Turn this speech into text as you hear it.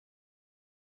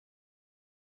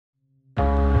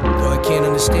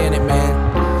can't understand it,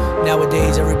 man.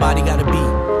 Nowadays, everybody gotta be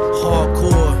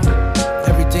hardcore.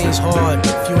 Everything's hard.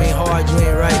 If you ain't hard, you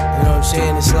ain't right. You know what I'm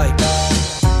saying? It's like,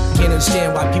 can't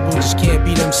understand why people just can't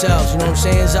be themselves. You know what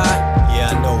I'm saying, Zai?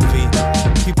 Yeah, I know,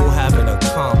 V. People having a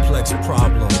complex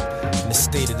problem in the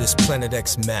state of this Planet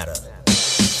X matter.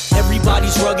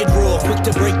 Everybody's rugged raw, quick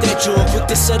to break that jaw, quick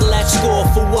to settle that score.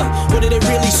 For what? What are they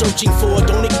really searching for?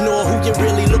 Don't ignore who you're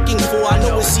really looking for. I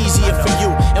know it's easier for you,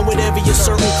 and whatever your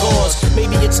certain cause.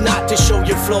 Maybe it's not to show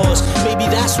your flaws. Maybe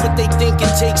that's what they think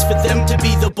it takes for them to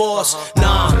be the boss.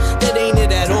 Nah, that ain't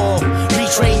it at all.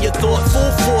 Retrain your thought,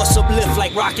 full force, uplift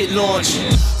like rocket launch,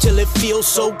 till it feels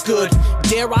so good.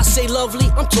 Dare I say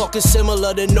lovely? I'm talking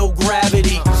similar to no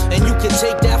gravity. And you can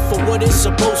take that for what it's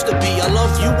supposed to be. I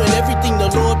love you and everything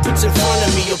the Lord puts in front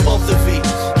of me above the V.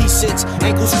 He sits,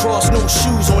 ankles crossed, no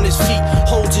shoes on his feet,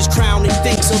 holds his crown and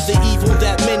thinks of the evil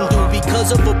that men do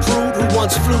because of a prude who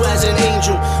once flew as an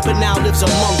angel but now lives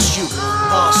amongst you.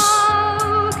 Us.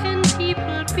 How can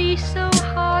people be so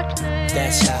heartless?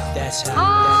 That's how.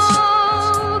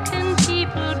 How can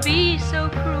people be so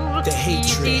cruel? The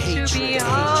hatred, Easy to be hatred.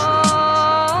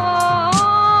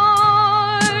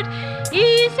 hard,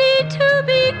 easy to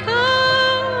be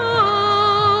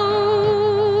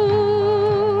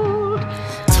cold.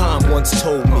 Time once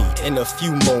told me, in a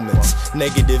few moments,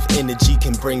 negative energy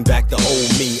can bring back the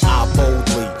old me. I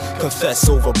boldly confess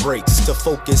over breaks to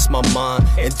focus my mind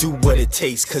and do what it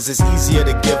takes. Cause it's easier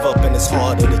to give up and it's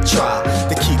harder to try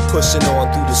to keep pushing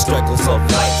on through the struggles of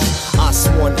life. I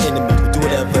sworn enemy would do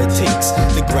whatever it takes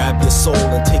to grab your soul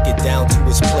and take it down to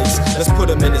his place. Let's put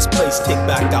him in his place, take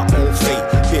back our own fate.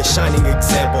 Be a shining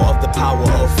example of the power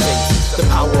of faith, the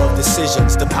power of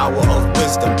decisions, the power of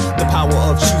wisdom, the power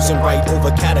of choosing right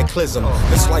over cataclysm.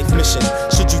 This life mission,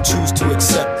 should you choose to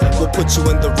accept, will put you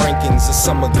in the rankings of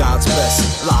some of God's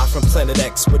best. Live from Planet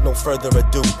X with no further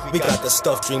ado, we got the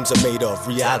stuff dreams are made of,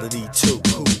 reality too.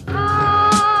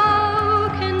 How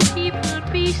can people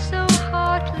be so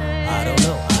heartless? I don't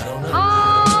know.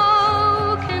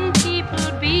 How can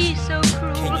people be so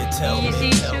cruel? Can you tell me?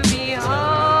 Easy to be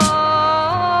hard,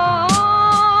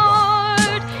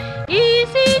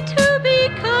 easy to be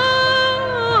cold.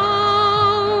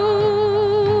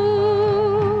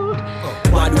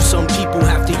 Why do some people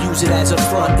have to use it as a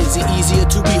front? Is it easier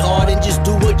to be hard and just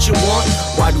do what you want?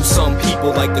 Why do some people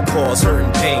like to cause hurt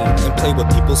and pain and play with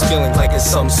people's feelings like it's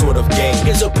some sort of game?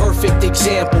 Here's a perfect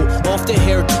example. Off the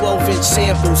hair 12-inch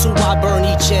samples. So I burn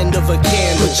each end of a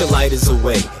candle. Put your lighters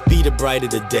away, be the bright of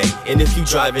the day. And if you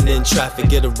driving in traffic,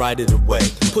 get a right of the way.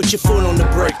 Put your foot on the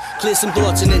brake, clear some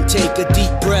thoughts and then take a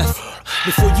deep breath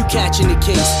before you catching the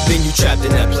case. Then you trapped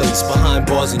in that place, behind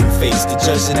bars in your face. The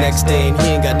judge the next day and he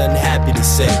ain't got nothing happy to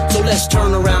say. So let's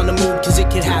turn around the mood, cause it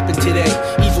can happen today.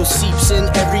 Evil seeps in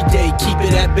every day, keep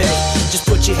it at bay. Just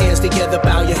put your hands together,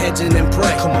 bow your heads and then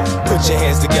pray. Come on, put your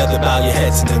hands together, bow your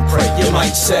heads and then pray. You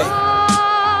might say